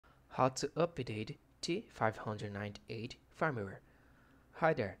How to update T598 firmware.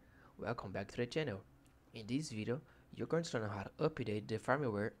 Hi there, welcome back to the channel. In this video, you're going to learn how to update the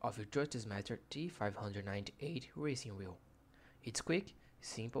firmware of your Trusted Master T598 racing wheel. It's quick,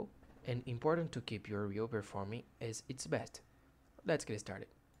 simple, and important to keep your wheel performing as its best. Let's get started.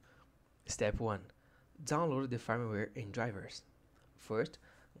 Step 1. Download the firmware and drivers. First,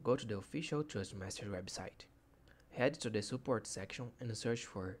 go to the official Trusted Master website. Head to the support section and search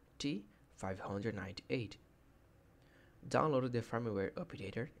for T598. Download the firmware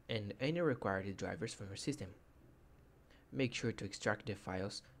updater and any required drivers from your system. Make sure to extract the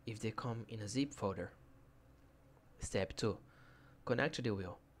files if they come in a zip folder. Step 2. Connect to the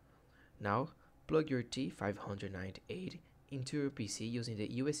wheel. Now, plug your T598 into your PC using the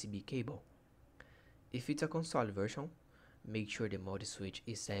USB cable. If it's a console version, make sure the mode switch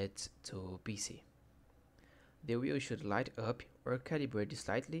is set to PC. The wheel should light up or calibrate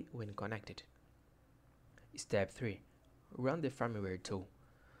slightly when connected. Step 3. Run the firmware tool.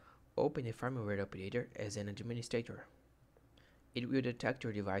 Open the firmware updater as an administrator. It will detect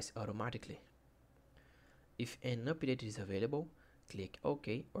your device automatically. If an update is available, click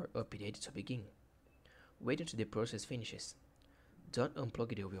OK or Update to begin. Wait until the process finishes. Don't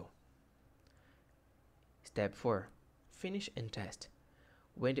unplug the wheel. Step 4. Finish and test.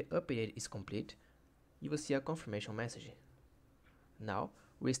 When the update is complete, you will see a confirmation message. Now,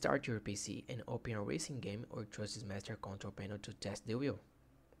 restart your PC and open a racing game or Trusted Master control panel to test the wheel.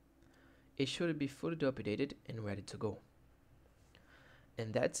 It should be fully updated and ready to go.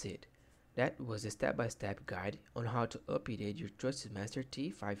 And that's it. That was a step-by-step guide on how to update your Trusted Master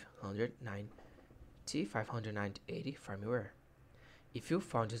T598 firmware. If you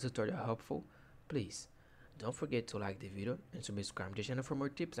found this tutorial helpful, please don't forget to like the video and subscribe to the channel for more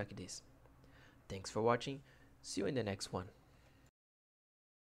tips like this. Thanks for watching. See you in the next one.